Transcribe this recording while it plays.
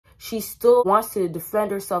she still wants to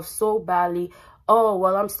defend herself so badly. Oh,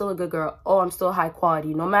 well, I'm still a good girl. Oh, I'm still high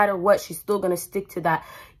quality. No matter what, she's still going to stick to that.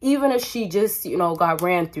 Even if she just, you know, got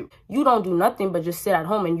ran through. You don't do nothing but just sit at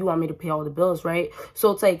home and you want me to pay all the bills, right?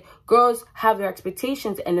 So it's like girls have their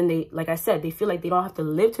expectations and then they, like I said, they feel like they don't have to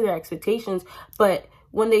live to their expectations. But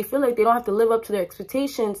when they feel like they don't have to live up to their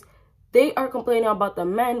expectations, they are complaining about the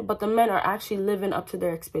men, but the men are actually living up to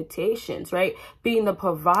their expectations, right? Being the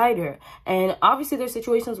provider. And obviously there's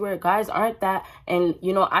situations where guys aren't that. And,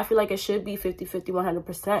 you know, I feel like it should be 50-50,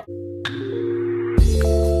 100%.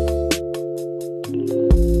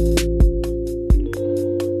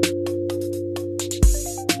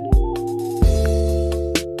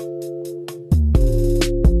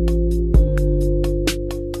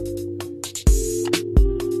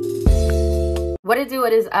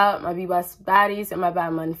 What is up, my BBossBaddies and my bad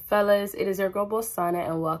man fellas? It is your girl Bosana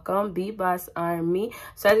and welcome BBossArmy.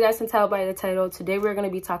 So as you guys can tell by the title, today we're going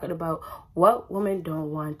to be talking about what women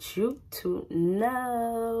don't want you to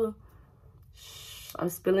know. I'm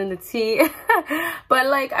spilling the tea. But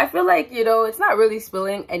like, I feel like, you know, it's not really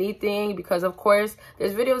spilling anything because of course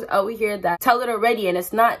there's videos out here that tell it already, and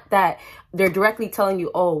it's not that they're directly telling you,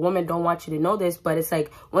 oh, women don't want you to know this, but it's like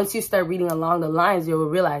once you start reading along the lines, you'll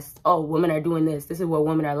realize, oh, women are doing this. This is what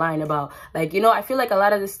women are lying about. Like, you know, I feel like a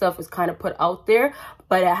lot of this stuff is kind of put out there,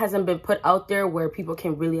 but it hasn't been put out there where people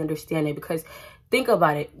can really understand it. Because think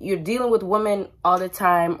about it. You're dealing with women all the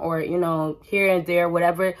time, or, you know, here and there,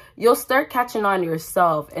 whatever. You'll start catching on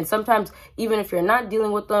yourself. And sometimes, even if you're not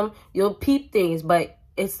dealing with them, you'll peep things, but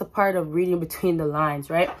it's the part of reading between the lines,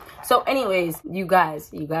 right? So anyways, you guys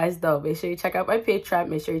though, make sure you check out my Patreon.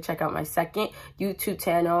 Make sure you check out my second YouTube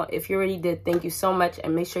channel. If you already did, thank you so much.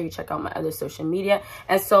 And make sure you check out my other social media.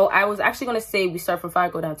 And so I was actually going to say we start from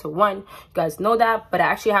 5, go down to 1. You guys know that, but I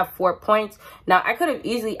actually have 4 points. Now, I could have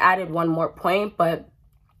easily added 1 more point, but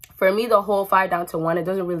for me, the whole 5 down to 1, it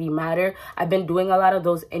doesn't really matter. I've been doing a lot of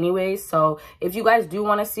those anyways. So if you guys do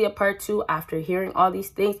want to see a part 2 after hearing all these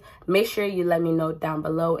things, make sure you let me know down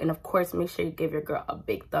below. And of course, make sure you give your girl a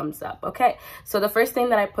big thumbs up. Okay, so the first thing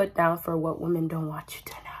that I put down for what women don't want you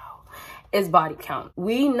to know is body count.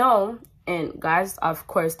 We know, and guys, of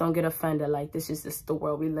course, don't get offended. Like, this is just the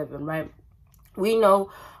world we live in, right? We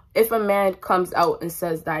know if a man comes out and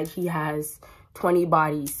says that he has 20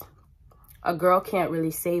 bodies, a girl can't really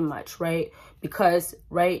say much, right? Because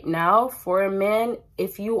right now, for a man,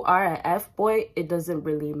 if you are an F-boy, it doesn't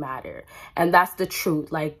really matter. And that's the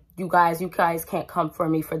truth. Like, you guys can't come for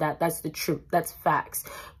me for that. That's the truth. That's facts.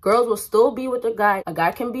 Girls will still be with a guy. A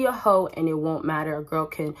guy can be a hoe and it won't matter. A girl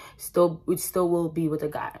can still will be with a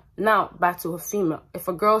guy. Now, back to a female. If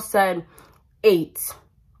a girl said 8,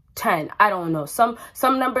 10, I don't know. Some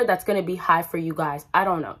number that's going to be high for you guys. I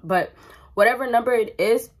don't know. But whatever number it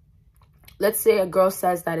is, let's say a girl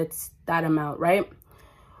says that it's that amount, right?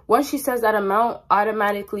 Once she says that amount,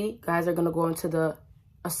 automatically guys are going to go into the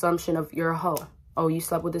assumption of you're a hoe. Oh, you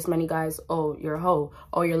slept with this many guys. Oh, you're a hoe.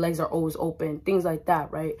 Oh, your legs are always open. Things like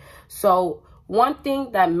that, right? So one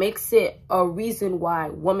thing that makes it a reason why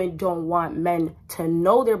women don't want men to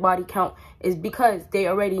know their body count is because they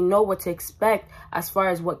already know what to expect as far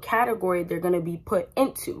as what category they're going to be put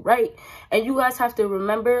into, right? And you guys have to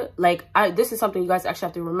remember, like, this is something you guys actually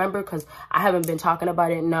have to remember because I haven't been talking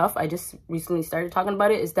about it enough. I just recently started talking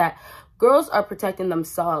about it, is that girls are protecting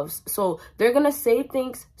themselves. So they're going to say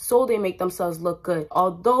things so they make themselves look good.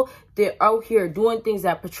 Although they're out here doing things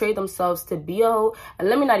that portray themselves to be a hoe. And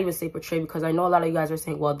let me not even say portray, because I know a lot of you guys are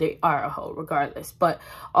saying, well, they are a hoe regardless. But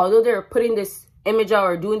although they're putting this image out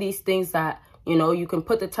or doing these things that, you know, you can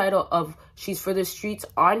put the title of she's for the streets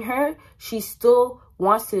on her, she still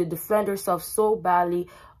wants to defend herself so badly.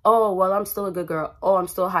 Oh, well, I'm still a good girl. Oh, I'm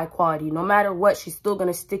still high quality. No matter what, she's still going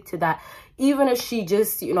to stick to that. Even if she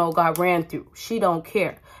just, you know, got ran through. She don't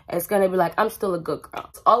care. It's going to be like, I'm still a good girl.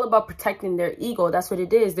 It's all about protecting their ego. That's what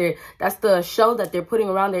it is. That's the shell that they're putting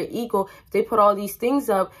around their ego. If they put all these things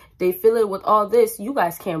up, they fill it with all this. You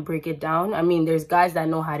guys can't break it down. I mean, there's guys that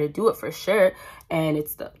know how to do it for sure. And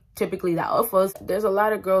it's typically the alphas. There's a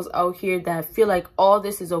lot of girls out here that feel like all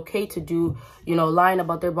this is okay to do, you know, lying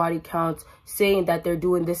about their body counts, saying that they're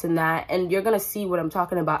doing this and that. And you're going to see what I'm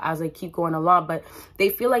talking about as I keep going along. But they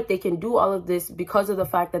feel like they can do all of this because of the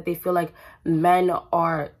fact that they feel like men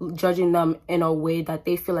are judging them in a way that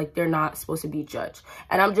they feel like they're not supposed to be judged.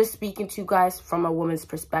 And I'm just speaking to you guys from a woman's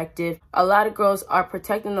perspective. A lot of girls are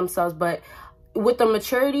protecting themselves, but with the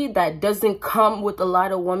maturity that doesn't come with a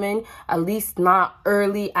lot of women, at least not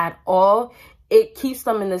early at all, it keeps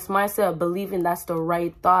them in this mindset of believing that's the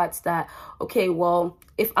right thoughts, that, okay, well,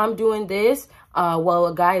 if I'm doing this, well,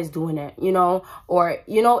 a guy is doing it, you know, or,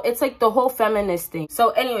 you know, it's like the whole feminist thing.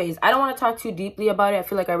 So anyways, I don't want to talk too deeply about it. I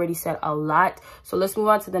feel like I already said a lot. So let's move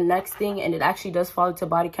on to the next thing. And it actually does fall into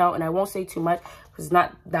body count. And I won't say too much because it's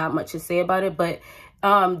not that much to say about it. But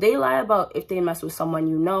they lie about if they mess with someone,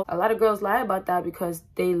 you know. A lot of girls lie about that because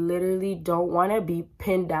they literally don't want to be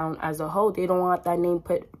pinned down as a hoe. They don't want that name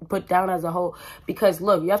put down as a hoe. Because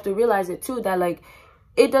look, you have to realize it too, that like,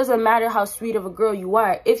 it doesn't matter how sweet of a girl you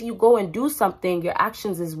are. If you go and do something, your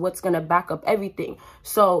actions is what's going to back up everything.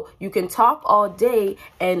 So you can talk all day.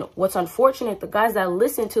 And what's unfortunate, the guys that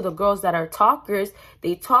listen to the girls that are talkers,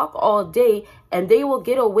 they talk all day and they will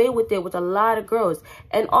get away with it with a lot of girls.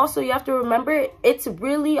 And also you have to remember, it's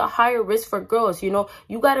really a higher risk for girls. You know,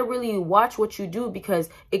 you got to really watch what you do because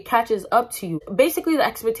it catches up to you. Basically, the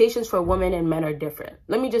expectations for women and men are different.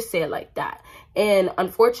 Let me just say it like that. And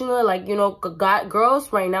unfortunately, like, you know,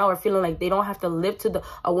 girls right now are feeling like they don't have to live to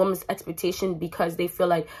a woman's expectation because they feel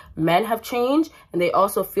like men have changed. And they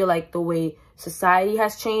also feel like the way society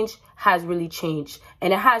has changed has really changed.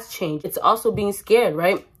 And it has changed. It's also being scared,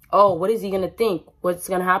 right? Oh, what is he going to think? What's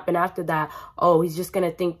going to happen after that? Oh, he's just going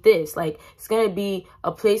to think this. Like, it's going to be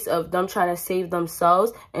a place of them trying to save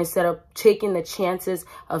themselves instead of taking the chances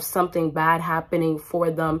of something bad happening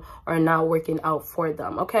for them or not working out for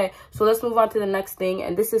them. Okay, so let's move on to the next thing.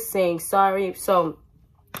 And this is saying sorry. So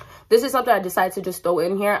this is something I decided to just throw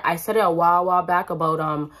in here. I said it a while back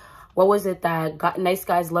about, what was it that nice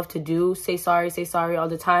guys love to do? Say sorry all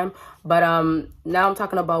the time. But now I'm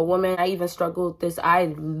talking about women. I even struggled with this. I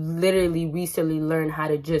literally recently learned how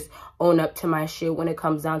to just own up to my shit when it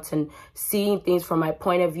comes down to seeing things from my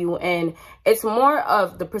point of view. And it's more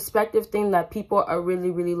of the perspective thing that people are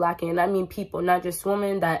really lacking. And I mean people, not just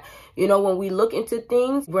women, that, you know, when we look into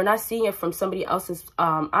things, we're not seeing it from somebody else's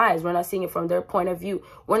eyes. We're not seeing it from their point of view.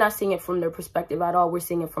 We're not seeing it from their perspective at all. We're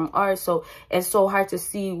seeing it from ours. So it's so hard to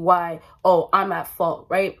see why, oh, I'm at fault,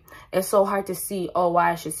 right? It's so hard to see, oh,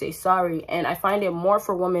 why I should say sorry. And I find it more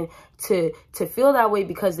for women to feel that way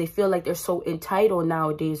because they feel like they're so entitled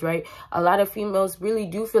nowadays, right? A lot of females really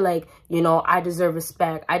do feel like, you know, I deserve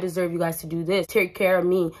respect. I deserve you guys to do this. Take care of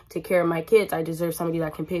me. Take care of my kids. I deserve somebody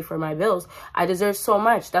that can pay for my bills. I deserve so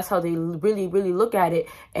much. That's how they really look at it.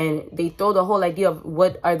 And they throw the whole idea of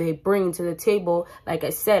what are they bringing to the table, like I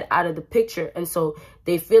said, out of the picture. And so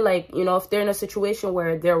they feel like, you know, if they're in a situation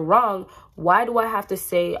where they're wrong, why do I have to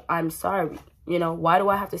say I'm sorry? You know, why do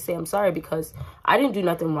I have to say I'm sorry? Because I didn't do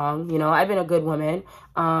nothing wrong. You know, I've been a good woman.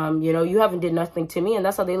 You know, you haven't did nothing to me. And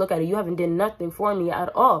that's how they look at it. You haven't did nothing for me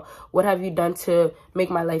at all. What have you done to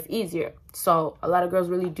make my life easier? So a lot of girls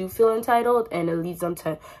really do feel entitled, and it leads them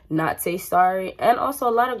to not say sorry. And also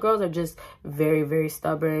a lot of girls are just very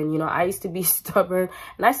stubborn. You know, I used to be stubborn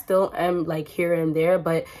and I still am, like, here and there.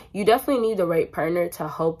 But you definitely need the right partner to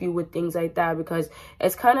help you with things like that, because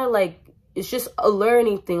it's kind of like, it's just a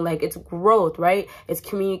learning thing. Like, it's growth, right? It's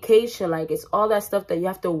communication. Like, it's all that stuff that you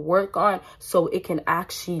have to work on so it can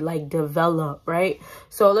actually, like, develop, right?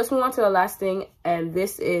 So let's move on to the last thing, and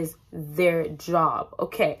this is their job.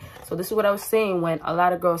 Okay, so this is what I was saying, when a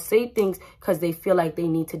lot of girls say things because they feel like they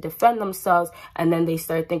need to defend themselves, and then they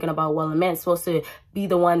start thinking about, well, a man's supposed to be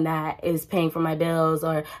the one that is paying for my bills,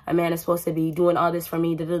 or a man is supposed to be doing all this for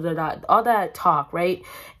me, all that talk, right?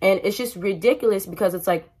 And it's just ridiculous because it's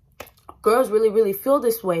like, girls really feel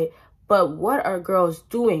this way, but what are girls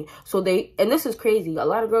doing? So and this is crazy, a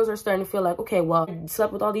lot of girls are starting to feel like, okay, well, I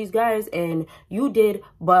slept with all these guys and you did,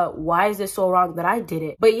 but why is it so wrong that I did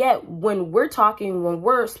it? But yet, when we're talking, when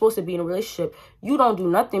we're supposed to be in a relationship, you don't do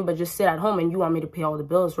nothing but just sit at home and you want me to pay all the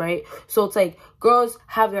bills, right? So it's like, girls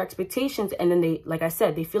have their expectations, and then they, like I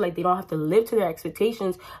said, they feel like they don't have to live to their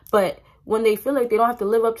expectations. But when they feel like they don't have to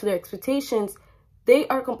live up to their expectations, they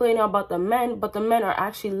are complaining about the men, but the men are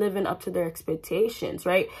actually living up to their expectations,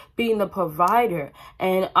 right? Being the provider.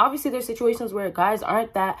 And obviously there's situations where guys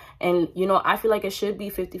aren't that. And, you know, I feel like it should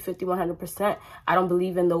be 50-50, 100%. I don't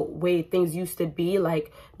believe in the way things used to be.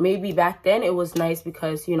 Like, maybe back then it was nice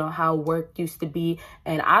because, you know, how work used to be.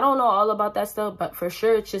 And I don't know all about that stuff, but for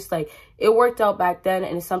sure it's just like, it worked out back then,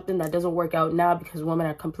 and it's something that doesn't work out now because women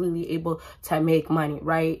are completely able to make money,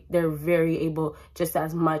 right? They're very able, just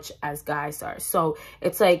as much as guys are. So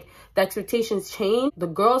it's like the expectations change. The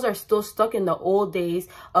girls are still stuck in the old days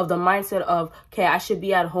of the mindset of, okay, I should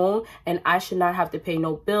be at home and I should not have to pay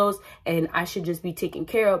no bills and I should just be taken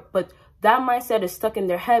care of. But that mindset is stuck in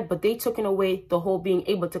their head, but they took away the whole being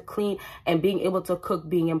able to clean and being able to cook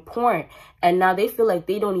being important. And now they feel like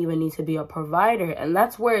they don't even need to be a provider. And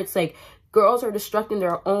that's where it's like, girls are destructing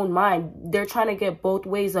their own mind. They're trying to get both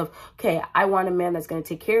ways of, okay, I want a man that's going to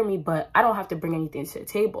take care of me, but I don't have to bring anything to the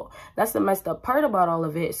table. That's the messed up part about all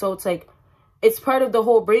of it. So it's like, it's part of the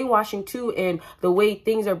whole brainwashing too, and the way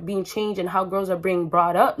things are being changed and how girls are being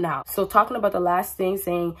brought up now. So talking about the last thing,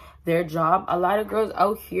 saying their job, a lot of girls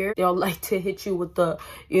out here, they'll like to hit you with the,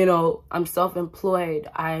 you know, I'm self-employed.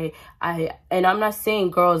 And I'm not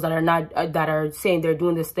saying girls that are not, that are saying they're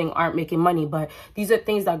doing this thing aren't making money, but these are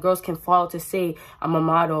things that girls can follow to say, I'm a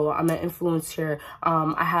model, I'm an influencer,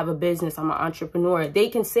 I have a business, I'm an entrepreneur. They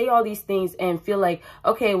can say all these things and feel like,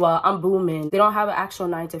 okay, well, I'm booming. They don't have an actual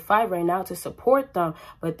 9-to-5 right now to support them,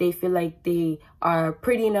 but they feel like they are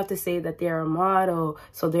pretty enough to say that they're a model,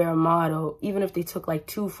 so they're a model. Even if they took like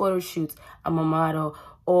 2 photo shoots, I'm a model.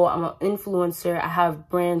 Or I'm an influencer, I have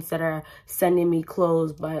brands that are sending me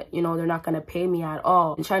clothes, but you know, they're not gonna pay me at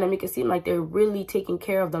all. And trying to make it seem like they're really taking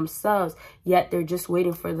care of themselves, yet they're just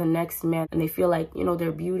waiting for the next man, and they feel like, you know,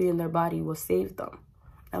 their beauty and their body will save them.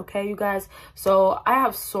 Okay, you guys, so I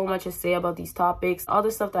have so much to say about these topics. All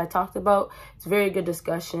the stuff that I talked about, it's very good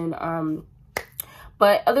discussion.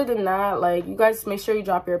 But other than that, like, you guys, make sure you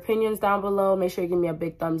drop your opinions down below. Make sure you give me a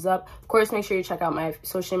big thumbs up. Of course, make sure you check out my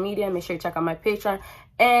social media. Make sure you check out my Patreon.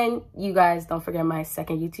 And you guys, don't forget my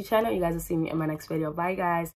second YouTube channel. You guys will see me in my next video. Bye, guys.